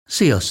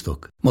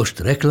Sziasztok! Most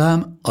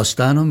reklám,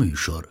 aztán a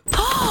műsor.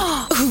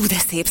 Hú, de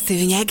szép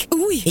szőnyeg.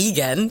 Új?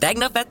 Igen,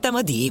 tegnap vettem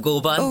a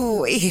Diegóban.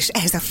 Ó, és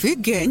ez a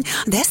függöny,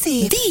 de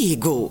szép.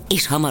 Diegó!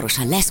 És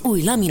hamarosan lesz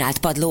új laminált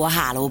padló a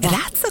hálóban.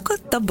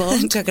 Rátszakadt a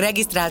bank. Csak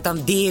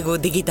regisztráltam Diegó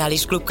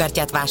digitális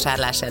klubkártyát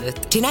vásárlás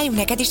előtt. Csináljunk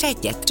neked is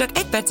egyet? Csak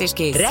 1 perc és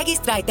kész.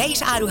 Regisztrálj te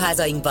is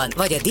áruházainkban,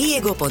 vagy a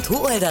diego.hu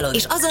oldalon,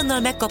 és azonnal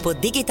megkapod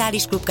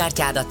digitális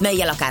klubkártyádat,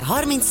 mellyel akár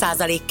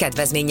 30%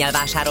 kedvezménnyel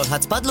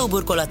vásárolhatsz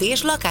padlóburkolati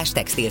és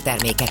lakástextil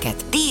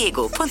termékeket.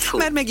 Diego.hu.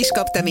 Már meg is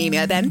kaptam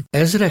e-mailben.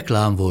 Ez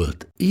reklám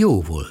volt,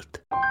 jó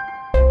volt.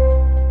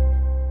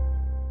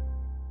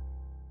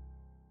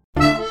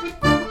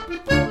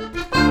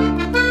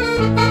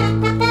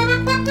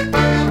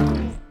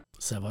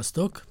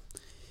 Szevasztok!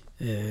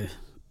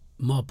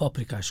 Ma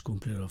paprikás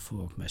krumpliról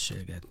fogok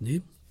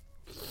mesélgetni,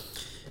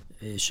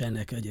 és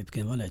ennek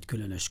egyébként van egy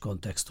különös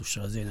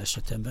kontextusa az én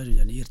esetemben,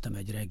 ugyan írtam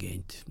egy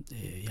regényt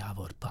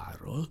Jávor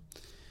Pálról,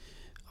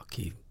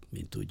 aki,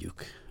 mint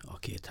tudjuk, a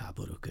két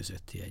háború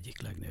közötti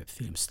egyik legnagyobb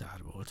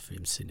filmsztár volt,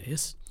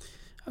 filmszínész.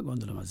 Hát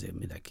gondolom azért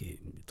mindenki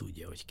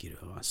tudja, hogy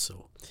kiről van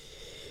szó.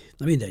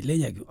 Na mindegy,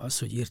 lényeg az,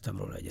 hogy írtam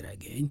róla egy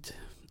regényt,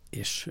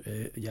 és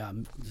ugye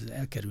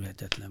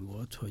elkerülhetetlen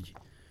volt, hogy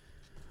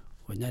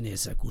ne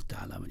nézzek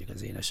utána, mondjuk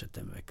az én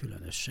esetemben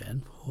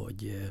különösen,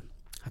 hogy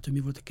mi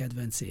volt a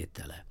kedvenc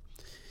étele.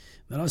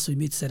 Mert az, hogy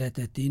mit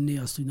szeretett inni,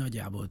 azt úgy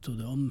nagyjából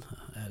tudom,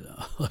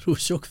 arról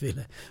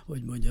sokféle,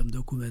 hogy mondjam,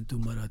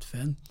 dokumentum maradt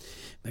fenn,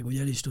 meg úgy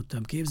el is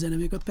tudtam képzelni,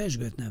 még a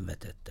pezsgőt nem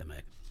vetette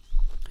meg.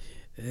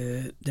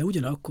 De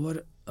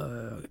ugyanakkor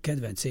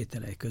kedvenc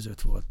ételei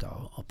között volt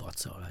a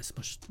pacal.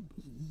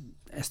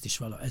 Ezt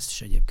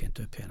is egyébként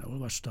több helyen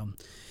olvastam,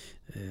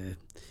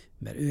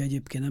 mert ő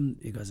egyébként nem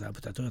igazából,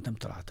 tehát olyat nem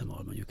találtam,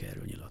 ahol mondjuk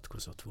erről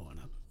nyilatkozott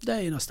volna.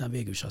 De én aztán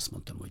végül is azt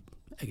mondtam, hogy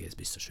egész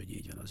biztos, hogy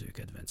így van, az ő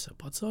kedvence a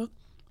pacal.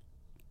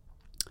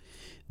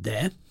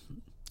 De,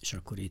 és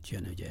akkor itt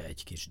jön ugye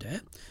egy kis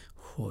de,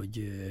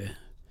 hogy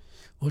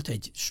volt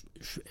egy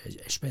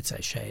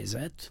speciális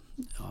helyzet,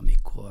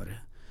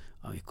 amikor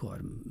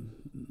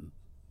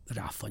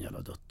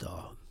ráfanyalodott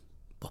a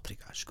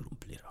paprikás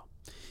krumplira.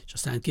 És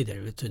aztán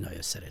kiderült, hogy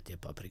nagyon szereti a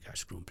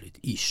paprikás krumplit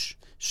is,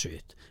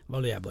 sőt,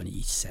 valójában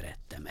így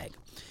szerette meg.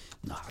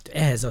 Na hát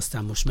ehhez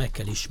aztán most meg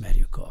kell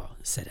ismerjük a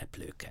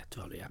szereplőket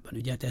valójában.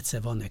 Ugye hát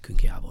egyszer van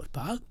nekünk Jávor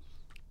Pál,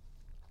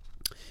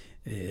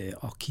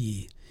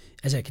 aki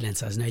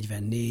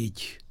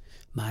 1944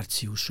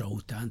 márciusa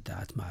után,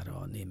 tehát már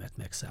a német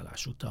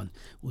megszállás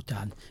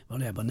után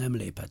valójában nem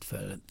lépett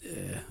fel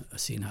a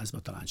színházba,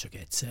 talán csak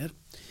egyszer.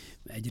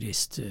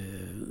 Egyrészt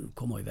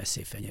komoly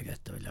veszély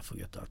fenyegette, hogy le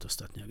fogja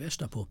tartóztatni a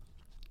Gestapo,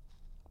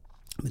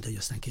 mint hogy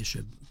aztán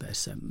később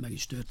persze meg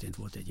is történt,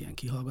 volt egy ilyen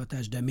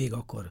kihallgatás, de még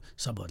akkor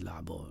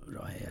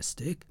szabadlábra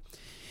helyezték.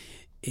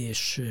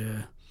 És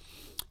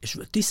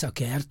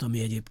Tiszakert, ami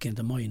egyébként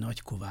a mai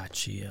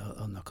Nagykovácsi,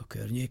 annak a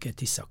környéke,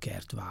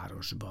 Tiszakert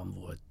városban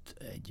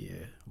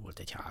volt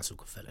egy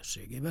házuk a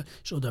feleségével,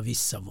 és oda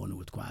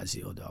visszavonult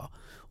kvázi,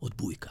 ott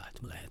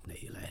bujkált,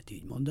 lehet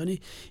így mondani.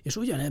 És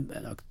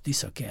ugyanebben a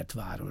Tiszakert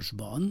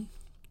városban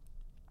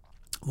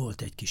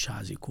volt egy kis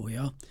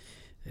házikója,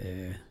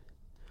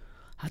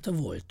 hát a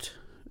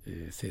volt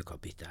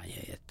főkapitány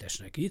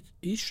helyettesnek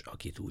is,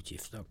 akit úgy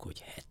hívtak, hogy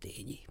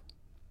Hetényi.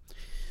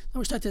 Na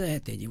most hát ez a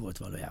Hetényi volt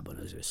valójában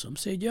az ő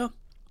szomszédja,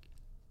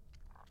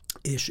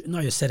 és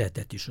nagyon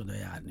szeretett is oda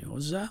járni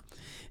hozzá.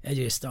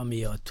 Egyrészt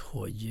amiatt,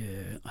 hogy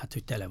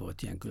tele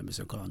volt ilyen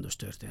különböző kalandos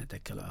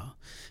történetekkel a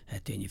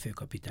Hetényi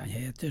főkapitány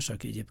helyettes,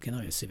 aki egyébként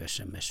nagyon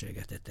szívesen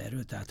mesélgetett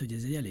erről, tehát hogy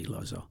ez egy elég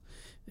laza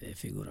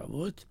figura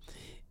volt,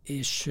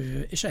 és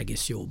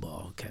egész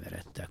jóba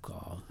keveredtek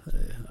a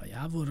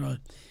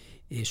Jávorral,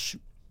 és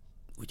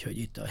úgyhogy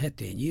itt a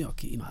Hetényi,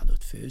 aki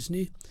imádott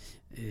főzni,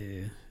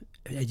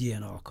 egy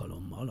ilyen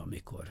alkalommal,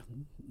 amikor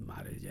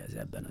már ugye ez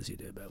ebben az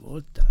időben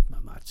volt, tehát már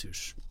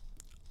március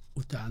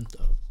után,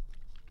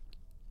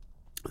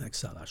 a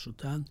megszállás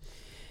után,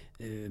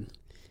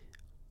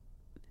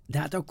 de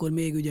hát akkor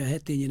még ugye a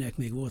Hetényinek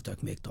még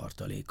voltak még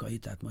tartalékai,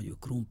 tehát mondjuk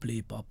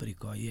krumpli,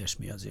 paprika,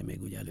 ilyesmi azért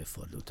még ugye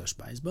előfordult a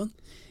spájzban,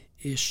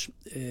 és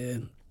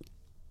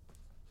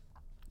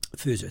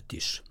főzött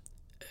is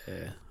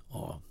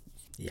a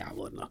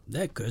Jávornak,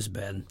 de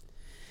közben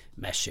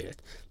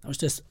mesélt. Na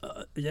most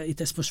itt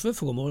ezt most föl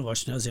fogom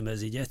olvasni azért, mert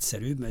ez így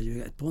egyszerűbb,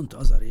 mert pont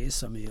az a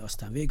rész, ami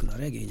aztán végül a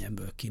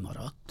regényemből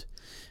kimaradt,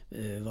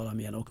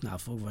 valamilyen oknál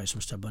fogva, és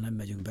most abban nem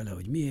megyünk bele,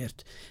 hogy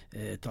miért,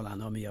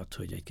 talán amiatt,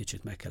 hogy egy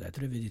kicsit meg kellett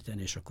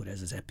rövidíteni, és akkor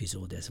ez az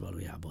epizód, ez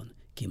valójában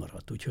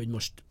kimaradt. Úgyhogy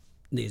most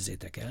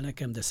nézzétek el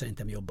nekem, de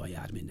szerintem jobban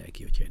jár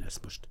mindenki, hogyha én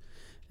ezt most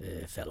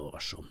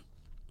felolvasom.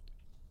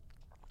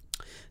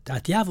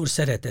 Tehát Jávor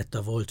szeretett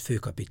a volt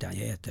főkapitány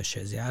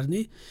helyetteshez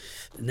járni,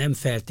 nem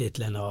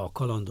feltétlen a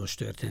kalandos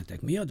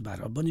történetek miatt,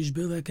 bár abban is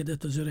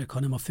bővelkedett az öreg,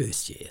 hanem a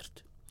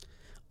főztjéért.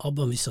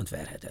 Abban viszont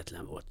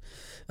verhetetlen volt.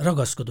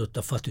 Ragaszkodott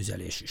a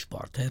fatüzelési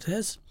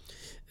sparterhez,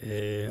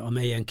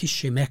 amelyen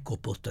kissé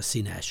megkopott a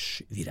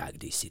színes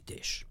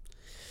virágdíszítés.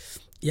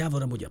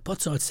 Jávor amúgy a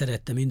pacalt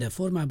szerette minden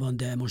formában,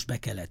 de most be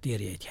kellett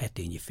érje egy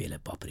hetényi féle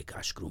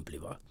paprikás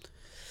krumplival.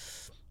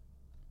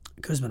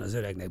 Közben az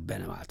öregnek be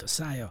nem állt a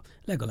szája,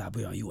 legalább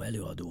olyan jó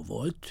előadó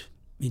volt,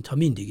 mintha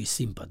mindig is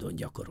színpadon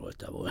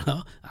gyakorolta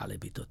volna,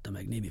 állapította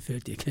meg némi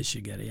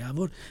féltékenységgel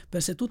Jávor.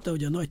 Persze tudta,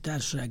 hogy a nagy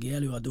társasági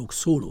előadók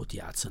szólót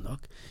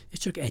játszanak, és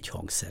csak egy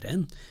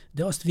hangszeren,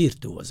 de azt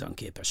virtuózan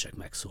képesek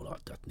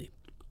megszólaltatni.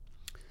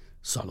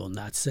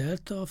 Szalonnát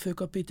szelt a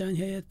főkapitány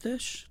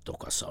helyettes,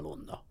 Toka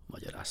szalonna,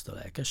 magyarázta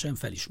lelkesen,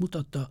 fel is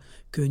mutatta,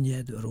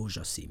 könnyed,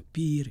 rózsaszín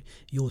pír,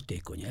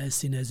 jótékony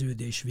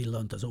elszíneződés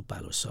villant az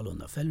opálos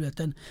szalonna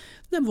felületen,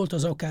 nem volt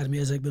az akármi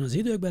ezekben az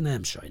időkben,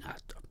 nem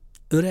sajnálta.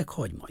 Öreg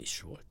hagyma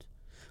is volt.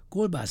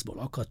 Kolbászból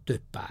akadt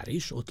több pár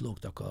is, ott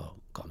lógtak a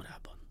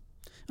kamrában.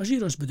 A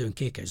zsíros bödön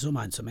kékes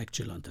zománca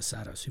megcsillant a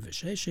száraz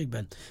hűvös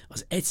helységben,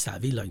 az egy szál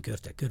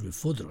villanykörte körül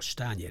fodros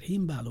tányér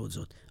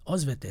himbálódzott,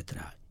 az vetett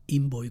rá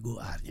imbolygó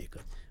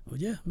árnyékot.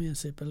 Ugye? Milyen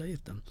szépen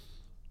leírtam?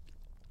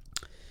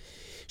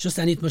 És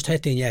aztán itt most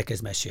Hetény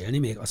elkezd mesélni,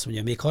 még azt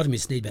mondja, még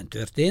 34-ben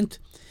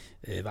történt,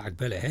 vág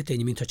bele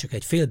Hetény, mintha csak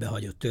egy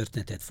félbehagyott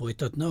történetet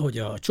folytatna, hogy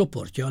a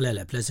csoportja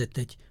leleplezett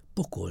egy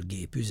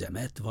pokolgép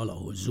üzemet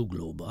valahol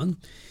Zuglóban,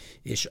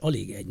 és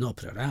alig egy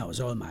napra rá az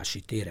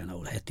Almási téren,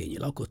 ahol Hetényi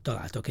lakott,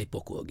 találtak egy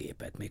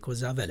pokolgépet,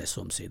 méghozzá vele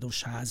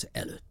szomszédos ház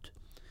előtt.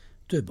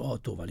 Több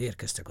autóval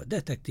érkeztek a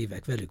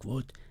detektívek, velük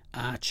volt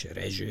Ács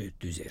Rezső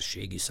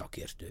tüzérségi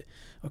szakértő.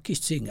 A kis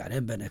cingár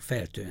embernek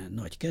feltűnően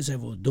nagy keze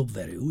volt,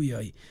 dobverő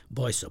ujjai,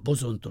 bajsza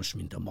bozontos,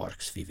 mint a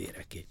Marx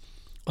fivéreké.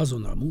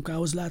 Azonnal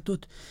munkához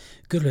látott,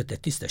 körülötte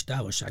tisztes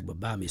távolságban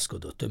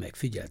bámészkodó tömeg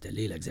figyelte,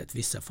 lélegzett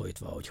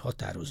visszafolytva, hogy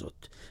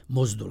határozott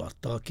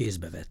mozdulattal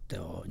kézbe vette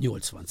a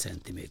 80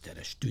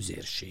 cm-es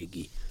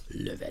tüzérségi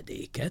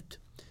lövedéket.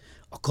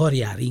 A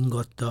karján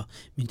ringatta,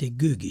 mint egy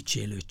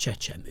gőgicsélő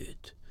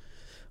csecsemőt.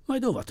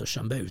 Majd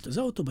óvatosan beült az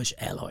autóba, és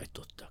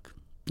elhajtottak.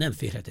 Nem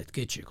férhetett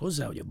kétség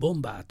hozzá, hogy a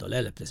bombát a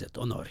leleplezett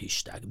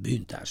anarchisták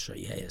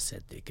bűntársai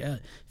helyezhették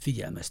el,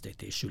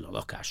 figyelmeztetésül a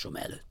lakásom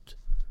előtt,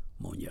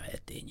 mondja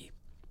Hetényi.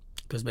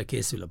 Közben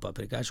készül a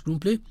paprikás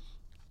krumpli,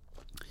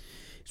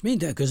 és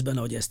mindenközben,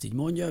 ahogy ezt így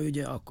mondja,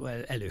 ugye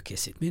akkor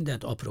előkészít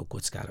mindent, apró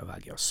kockára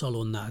vágja a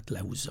szalonnát,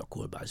 lehúzza a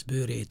kolbász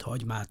bőrét,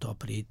 hagymát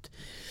aprít,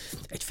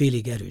 egy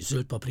félig erős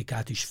zöld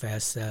paprikát is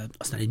felszel,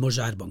 aztán egy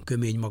mozsárban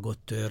köménymagot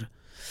tör,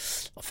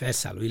 a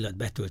felszálló illat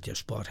betölti a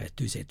sparhely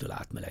tüzétől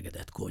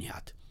átmelegedett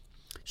konyhát.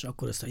 És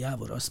akkor azt a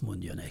Jávor azt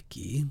mondja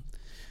neki,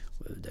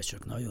 de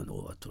csak nagyon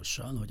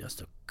óvatosan, hogy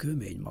azt a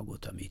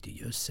köménymagot, amit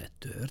így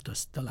összetört,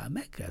 azt talán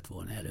meg kellett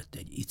volna előtte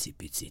egy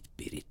icipicit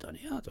pirítani.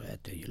 Hát a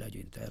Hetényi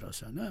legyint erre,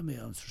 azt mondja, nem,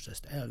 most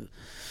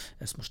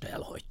ezt most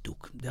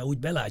elhagytuk. De úgy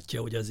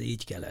belátja, hogy az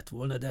így kellett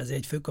volna, de ez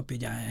egy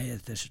főkapitány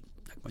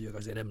helyettesnek mondjuk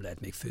azért nem lehet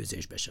még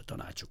főzésbe se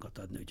tanácsokat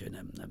adni, úgyhogy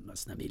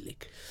azt nem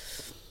illik.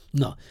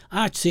 Na,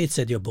 Ács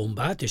szétszedi a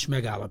bombát, és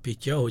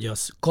megállapítja, hogy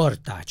az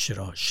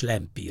kartácsra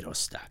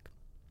slempírozták.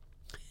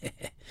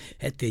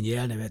 Hetényi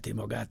elneveti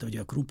magát, hogy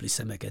a krumpli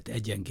szemeket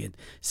egyenként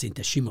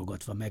szinte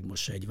simogatva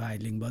megmossa egy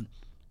vájlingban.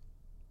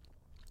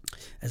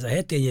 Ez a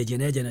Hetényi egy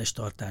ilyen egyenes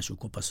tartású,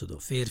 kopaszodó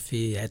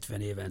férfi,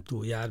 70 éven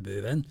túl jár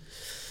bőven.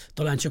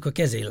 Talán csak a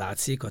kezén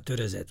látszik, a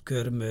törözett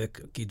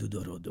körmök,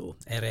 kidudorodó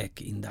erek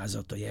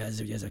indázata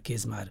jelzi, hogy ez a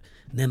kéz már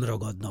nem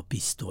ragadna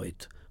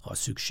pisztolyt, ha a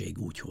szükség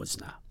úgy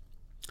hozná.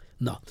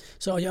 Na,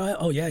 szóval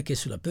ahogy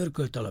elkészül a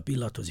pörkölt alap,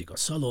 illatozik a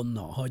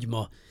szalonna, a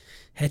hagyma,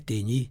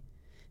 Hetényi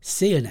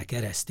szélnek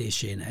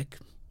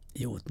eresztésének,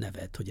 jót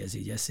nevet, hogy ez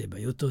így eszébe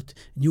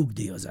jutott,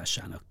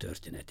 nyugdíjazásának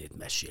történetét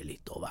meséli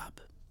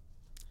tovább.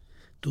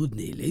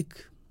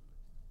 Tudniillik,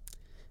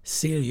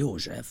 Szél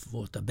József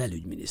volt a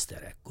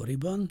belügyminiszter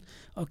ekkoriban,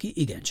 aki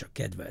igencsak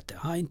kedvelte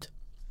Heint.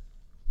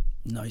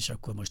 Na és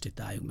akkor most itt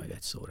álljunk meg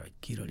egy szóra, hogy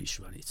kiről is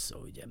van itt szó,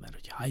 ugye, mert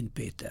hogy Hein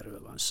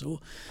Péterről van szó,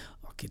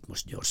 akit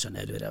most gyorsan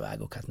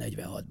előrevágok, hát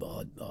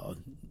 46-ban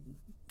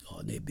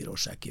a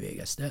Népbíróság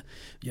kivégezte.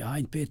 Ugye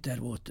Hein Péter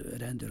volt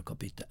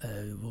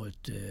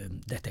volt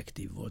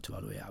detektív volt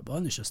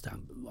valójában, és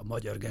aztán a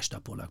magyar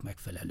gestapónak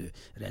megfelelő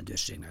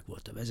rendőrségnek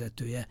volt a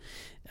vezetője.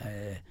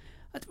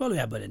 Hát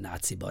valójában egy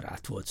náci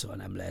barát volt, szóval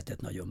nem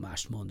lehetett nagyon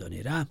mást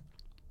mondani rá.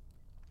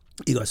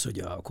 Igaz, hogy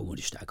a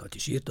kommunistákat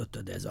is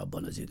írtotta, de ez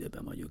abban az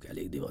időben mondjuk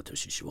elég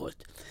divatos is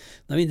volt.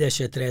 Na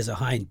mindesetre ez a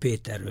Hein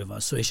Péterről van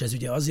szó, és ez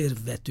ugye azért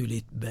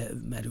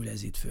merül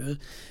ez itt föl,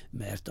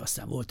 mert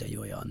aztán volt egy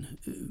olyan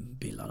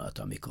pillanat,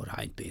 amikor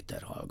Hein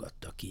Péter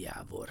hallgatta ki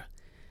Jávor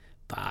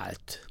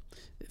Pált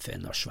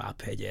fenn a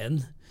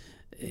Svábhegyen,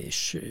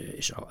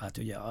 és hát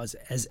ugye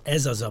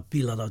ez az a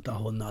pillanat,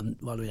 ahonnan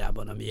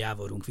valójában a mi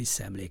Jávorunk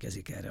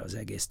visszaemlékezik erre az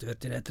egész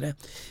történetre.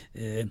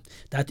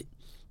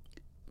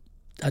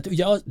 Tehát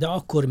ugye, de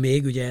akkor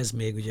még, ugye ez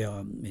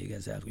még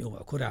ezzel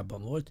jóval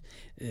korábban volt,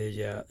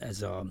 ugye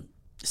ez a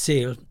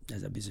Szél,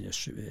 ez a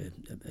bizonyos,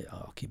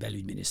 aki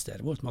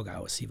belügyminiszter volt,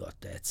 magához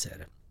hívatta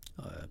egyszer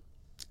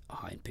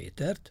a Hein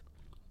Pétert,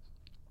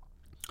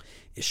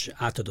 és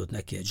átadott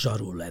neki egy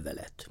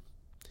zsarollevelet.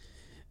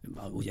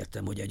 úgy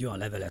értem, hogy egy olyan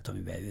levelet,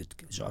 amiben őt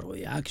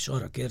zsarolják, és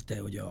arra kérte,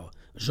 hogy a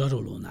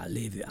zsarolónál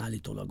lévő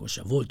állítólagos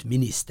a volt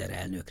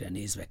miniszterelnökre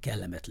nézve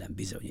kellemetlen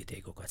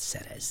bizonyítékokat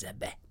szerezze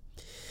be.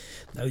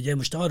 De ugye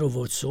most arról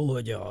volt szó,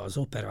 hogy az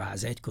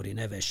Operaház egykori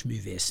neves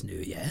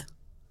művésznője,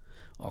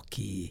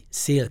 aki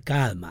Széll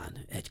Kálmán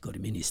egykori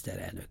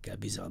miniszterelnökkel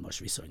bizalmas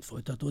viszonyt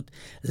folytatott,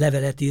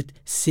 levelet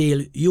írt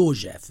Széll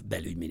József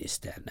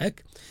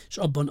belügyminiszternek, és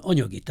abban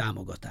anyagi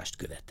támogatást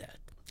követelt.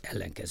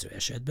 Ellenkező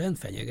esetben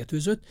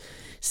fenyegetőzött,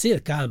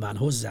 Széll Kálmán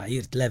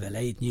hozzáírt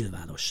leveleit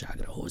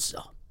nyilvánosságra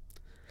hozza.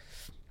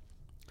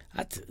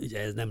 Hát ugye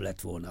ez nem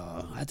lett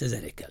volna, hát ez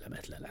elég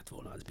kellemetlen lett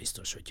volna, az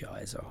biztos, hogyha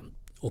ez a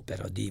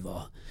opera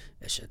diva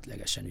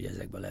esetlegesen ugye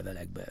ezekben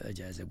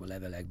a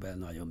levelekben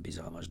nagyon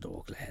bizalmas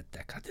dolgok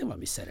lehettek. Hát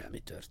valami szerelmi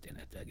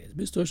történet egész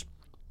biztos.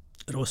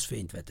 Rossz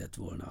fényt vetett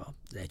volna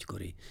az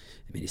egykori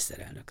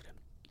miniszterelnökre.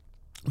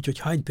 Úgyhogy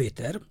Hain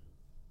Péter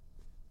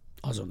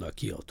azonnal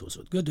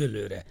kiautózott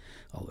Gödöllőre,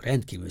 ahol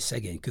rendkívül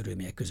szegény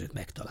körülmények között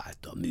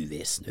megtalálta a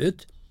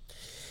művésznőt,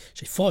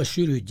 és egy fals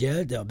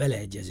ürüggyel, de a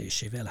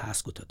beleegyezésével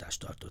házkutatást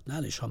tartott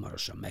nála, és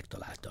hamarosan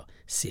megtalálta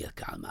Széll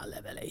Kálmán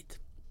leveleit.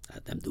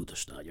 Hát nem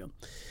dúdosta nagyon.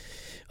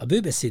 A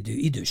bőbeszédű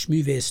idős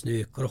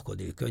művésznő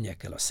krokodil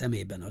könnyekkel a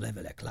szemében a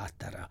levelek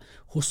láttára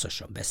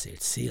hosszasan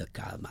beszélt Széll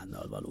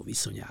Kálmánnal való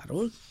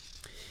viszonyáról,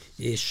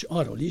 és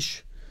arról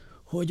is,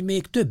 hogy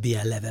még több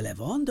ilyen levele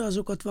van, de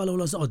azokat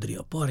valahol az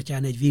Adria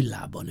partján egy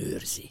villában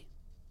őrzi.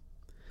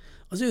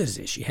 Az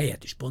őrzési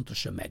helyet is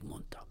pontosan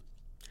megmondta.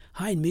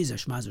 Hain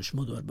mézes-mázos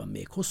modorban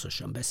még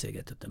hosszasan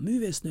beszélgetett a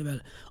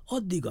művésznővel,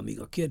 addig, amíg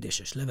a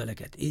kérdéses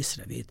leveleket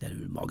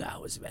észrevételül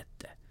magához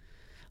vette.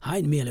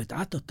 Hain mielőtt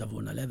átadta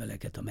volna a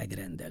leveleket a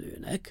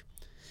megrendelőnek,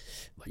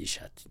 vagyis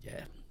hát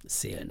ugye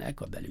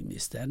Szélnek, a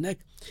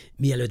belügyminiszternek,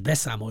 mielőtt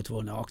beszámolt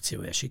volna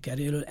akciója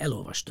sikeréről,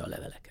 elolvasta a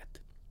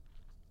leveleket.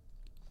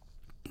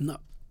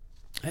 Na,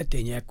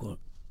 Hetényi ekkor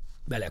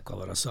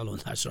belekavar a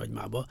szalonnás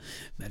agymába,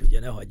 mert ugye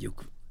ne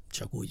hagyjuk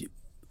csak úgy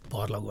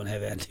parlagon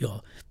heverni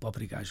a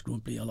paprikás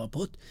krumpli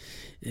alapot,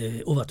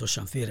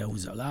 óvatosan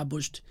félrehúzza a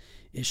lábost,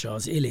 és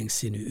az élénk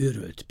színű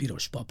őrölt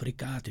piros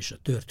paprikát és a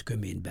tört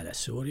köményt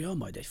beleszórja,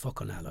 majd egy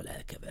fakanállal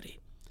elkeveri.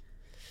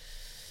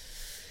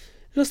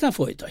 És aztán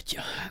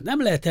folytatja.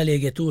 Nem lehet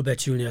eléggé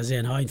túlbecsülni az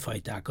ilyen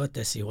hajnfajtákat,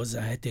 teszi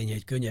hozzá Hetényi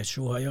egy könnyed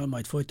sóhajjal,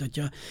 majd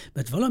folytatja,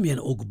 mert valamilyen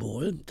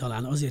okból,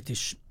 talán azért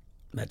is,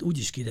 mert úgy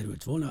is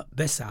kiderült volna,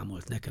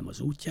 beszámolt nekem az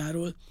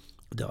útjáról,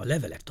 de a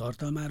levelek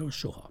tartalmáról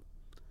soha.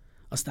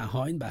 Aztán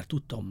Hain, bár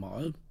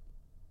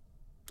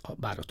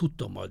a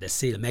tudtommal, de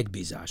Széll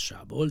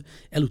megbízásából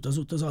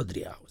elutazott az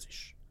Adriához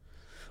is,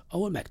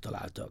 ahol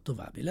megtalálta a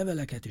további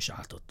leveleket, és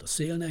átadta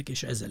Szélnek,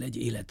 és ezzel egy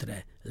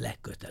életre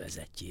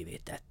lekötelezettjévé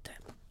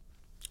tette.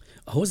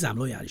 A hozzám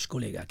lojális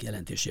kollégák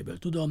jelentéséből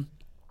tudom,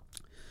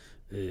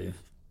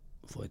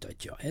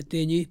 folytatja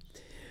Hetényi,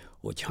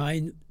 hogy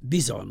Hain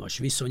bizalmas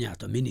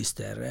viszonyát a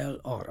miniszterrel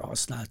arra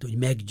használta, hogy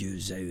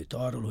meggyőzze őt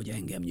arról, hogy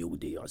engem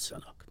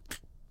nyugdíjazzanak.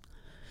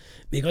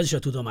 Még az is a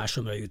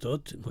tudomásomra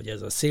jutott, hogy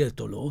ez a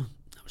széltoló,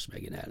 most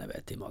megint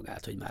elneveti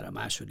magát, hogy már a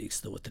második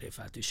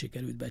szótréfát is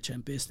sikerült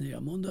becsempészni a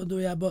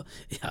mondandójába,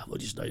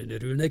 Jávor is nagyon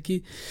örül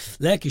neki,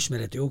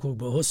 lelkismereti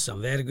okokból hosszan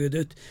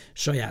vergődött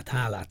saját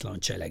hálátlan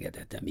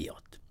cselekedete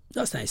miatt.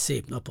 De aztán egy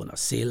szép napon a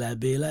Széllel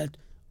bélelt,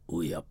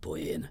 újabb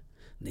poén.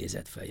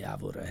 Nézett fel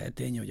Jávorra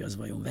Hetényi, hogy az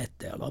vajon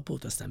vette a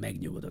lapot, aztán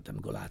megnyugodott,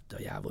 amikor látta a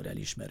Jávor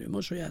elismerő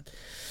mosolyát.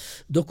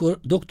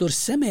 Dr.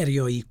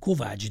 Szemerjai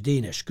Kovács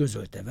Dénes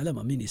közölte velem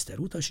a miniszter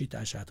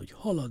utasítását, hogy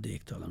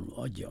haladéktalanul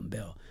adjam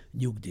be a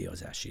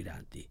nyugdíjazás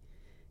iránti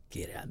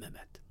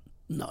kérelmemet.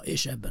 Na,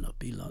 és ebben a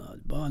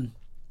pillanatban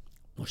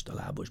most a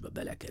lábosba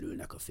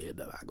belekerülnek a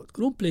félbevágott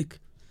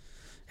krumplik,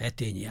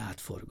 Hetényi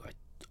átforgat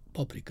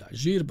paprikás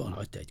zsírban,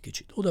 hagyta egy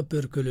kicsit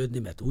odapörkölődni,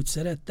 mert úgy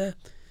szerette,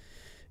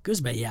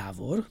 közben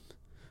Jávor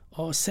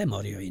a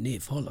Szemarjai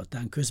név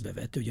hallatán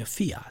közbevette, hogy a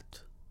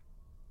fiát,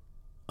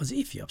 az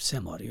ifjabb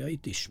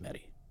Szemarjait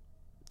ismeri.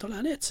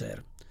 Talán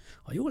egyszer,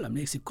 ha jól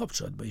emlékszik,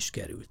 kapcsolatba is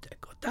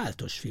kerültek. A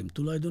Táltos film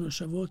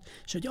tulajdonosa volt,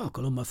 és egy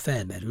alkalommal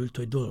felmerült,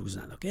 hogy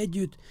dolgoznának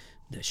együtt,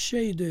 de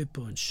se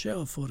időpont, se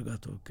a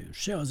forgatókönyv,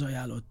 se az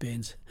ajánlott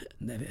pénz,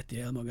 neveti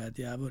el magát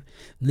Jávor,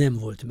 nem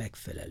volt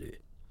megfelelő.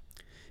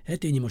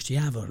 Hetényi most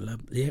Jávor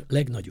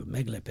legnagyobb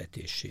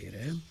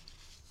meglepetésére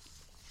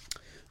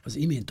az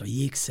imént a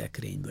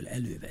jégszekrényből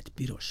elővett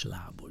piros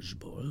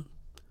lábosból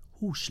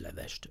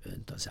húslevest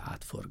önt az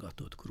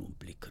átforgatott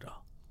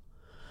krumplikra.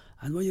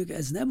 Hát mondjuk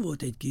ez nem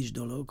volt egy kis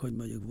dolog, hogy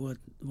mondjuk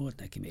volt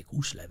neki még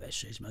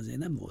húsleves, és azért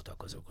nem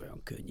voltak azok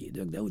olyan könnyű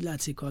idők, de úgy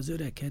látszik, ha az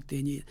öreg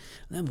Hetényi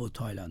nem volt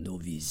hajlandó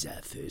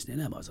vízzel főzni,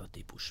 nem az a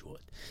típus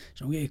volt.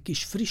 És amikor egy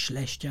kis friss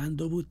lestyán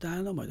dob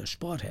utána, majd a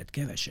sparhet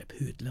kevesebb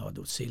hőt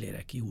leadott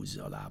szélére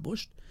kihúzza a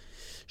lábost,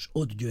 és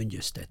ott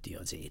gyöngyözteti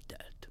az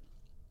ételt.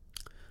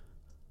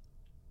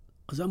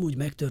 Az amúgy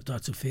megtört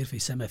arcú férfi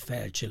szeme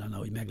felcsillan,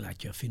 ahogy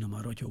meglátja a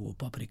finoman rotyogó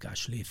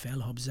paprikás lé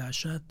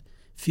felhabzását,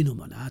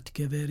 finoman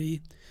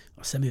átkeveri,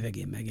 a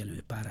szemüvegén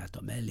megjelenő párát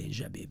a mellén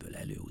zsebéből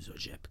előhúzott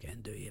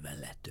zsebkendőjével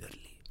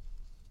letörli.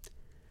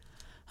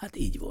 Hát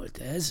így volt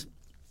ez.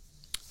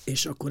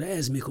 És akkor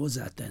ehhez még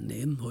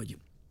hozzátenném, hogy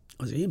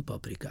az én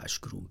paprikás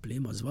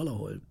krumplim az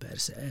valahol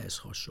persze ehhez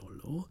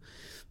hasonló,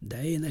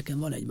 de nekem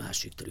van egy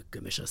másik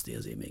trükköm, és azt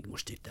azért még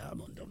most itt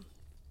elmondom.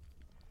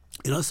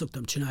 Én azt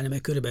szoktam csinálni,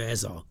 mert körülbelül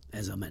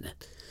ez a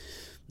menet.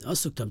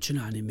 Azt szoktam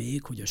csinálni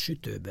még, hogy a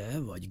sütőbe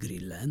vagy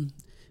grillen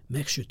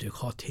megsütök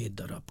 6-7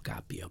 darab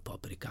kápia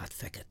paprikát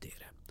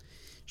feketére.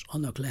 És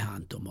annak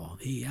lehántom a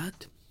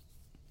héját,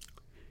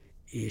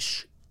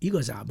 és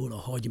igazából a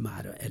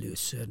hagymára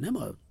először nem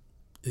a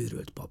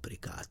őrölt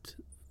paprikát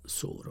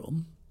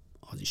szórom,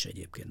 az is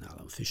egyébként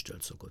nálam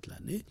füstölt szokott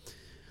lenni,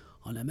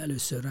 hanem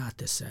először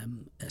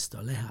ráteszem ezt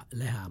a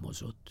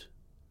lehámozott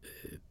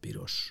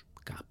piros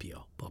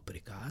kápia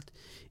paprikát,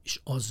 és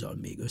azzal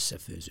még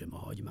összefőzöm a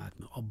hagymát,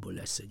 mert abból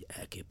lesz egy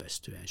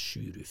elképesztően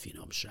sűrű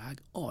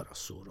finomság, arra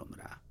szórom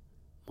rá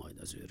majd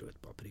az őrölt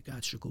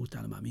paprikát, és akkor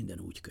utána már minden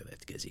úgy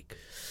következik.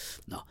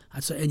 Na,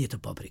 hát szóval ennyit a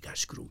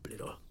paprikás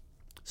krumpliról.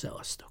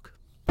 Szevasztok!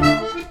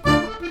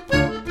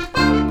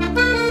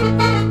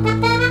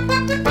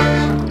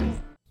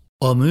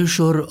 A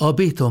műsor a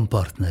Béton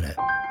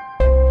partnere.